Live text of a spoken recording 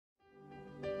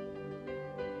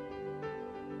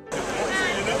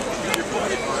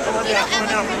Where's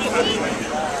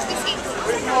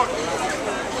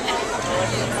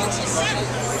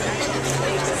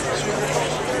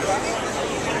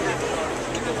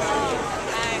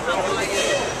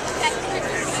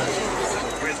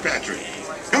Patrick?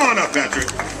 Come on up, Patrick.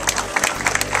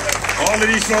 All of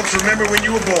these folks remember when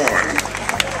you were born.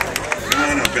 Come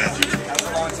on up, Patrick. That was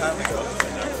a long time ago.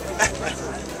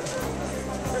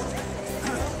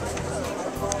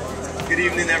 Good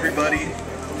evening, everybody.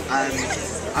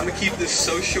 I'm gonna keep this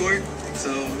so short.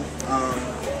 So,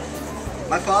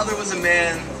 my father was a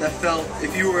man that felt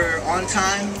if you were on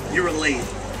time, you were late.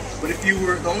 But if you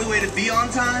were, the only way to be on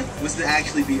time was to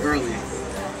actually be early.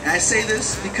 And I say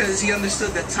this because he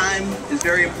understood that time is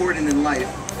very important in life.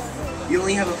 You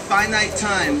only have a finite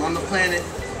time on the planet,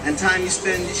 and time you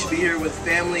spend, you should be here with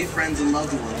family, friends, and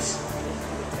loved ones.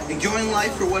 Enjoying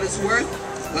life for what it's worth,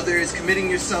 whether it's committing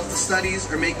yourself to studies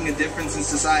or making a difference in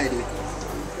society.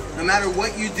 No matter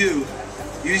what you do,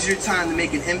 use your time to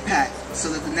make an impact so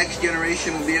that the next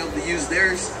generation will be able to use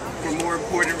theirs for more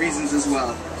important reasons as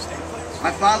well.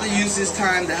 My father used his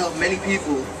time to help many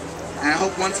people, and I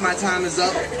hope once my time is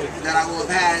up that I will have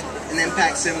had an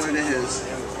impact similar to his.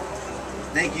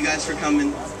 Thank you guys for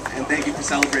coming, and thank you for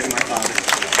celebrating my father.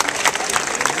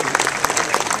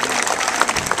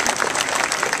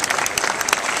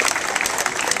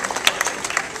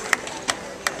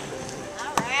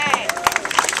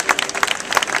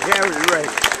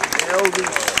 Wright, the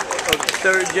eldest of the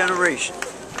third generation.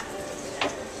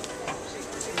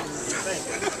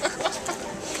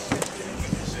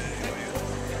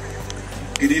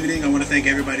 Good evening. I want to thank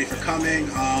everybody for coming.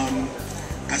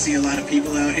 I see a lot of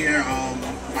people out here.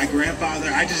 My grandfather,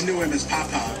 I just knew him as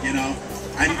Papa, you know.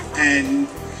 I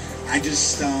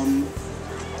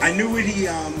knew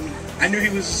he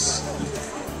was.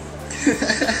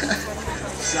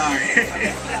 Sorry.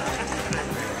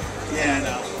 Yeah,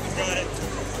 no. But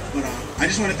I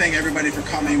just want to thank everybody for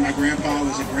coming. My grandpa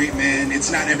was a great man. It's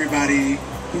not everybody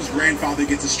whose grandfather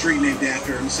gets a street named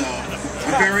after him, so I'm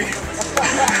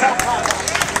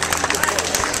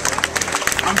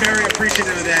very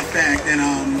appreciative of that fact. And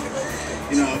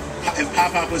you know, if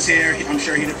Pop was here, I'm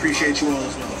sure he'd appreciate you all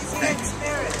as well. Thank you.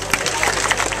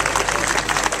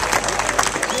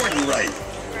 Wright.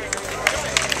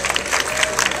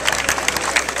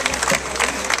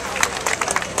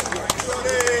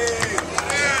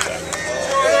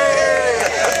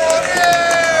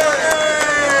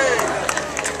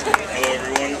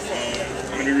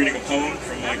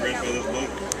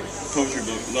 Poetry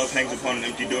book, Love Hangs Upon an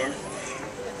Empty Door.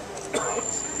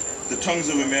 The tongues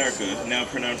of America now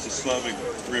pronounce the Slavic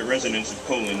residents of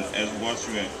Poland as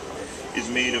Waszczak is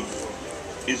made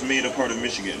a part of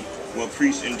Michigan, while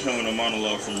priests intone a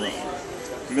monologue from Rome.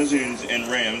 Mezzuns and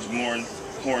rams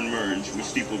horn merge with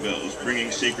steeple bells,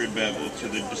 bringing sacred babble to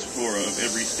the diaspora of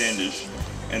every Standish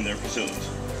and their facilities,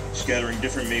 scattering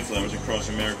different Mayflowers across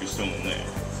America's stolen land.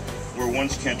 Where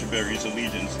once Canterbury's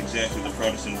allegiance exacted the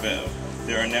Protestant vow,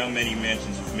 there are now many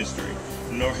mansions of mystery,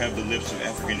 nor have the lips of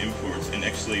African imports and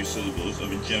ex-slave syllables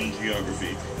of a gemmed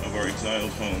geography of our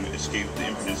exiled home escaped the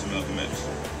impotence of Malcolm X,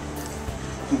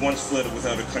 who once fled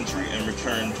without a country and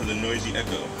returned to the noisy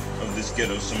echo of this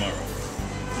ghetto tomorrow.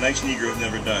 Nice Negroes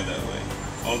never die that way,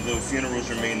 although funerals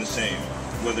remain the same,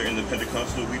 whether in the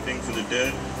Pentecostal weeping for the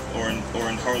dead or in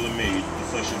Harlem Made, the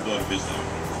flesh and blood business.